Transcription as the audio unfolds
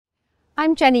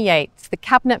I'm Jenny Yates, the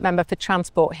Cabinet Member for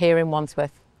Transport here in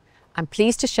Wandsworth. I'm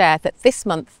pleased to share that this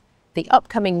month, the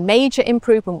upcoming major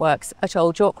improvement works at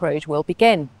Old York Road will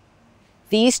begin.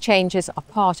 These changes are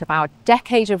part of our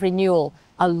decade of renewal,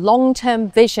 a long-term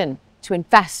vision to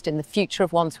invest in the future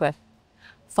of Wandsworth.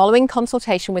 Following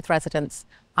consultation with residents,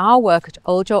 our work at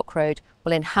Old York Road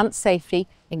will enhance safety,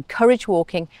 encourage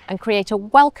walking and create a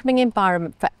welcoming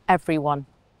environment for everyone.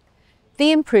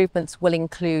 The improvements will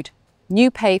include new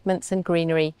pavements and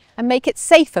greenery and make it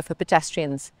safer for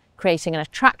pedestrians, creating an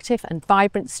attractive and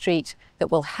vibrant street that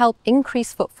will help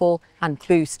increase footfall and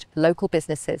boost local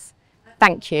businesses.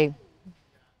 Thank you.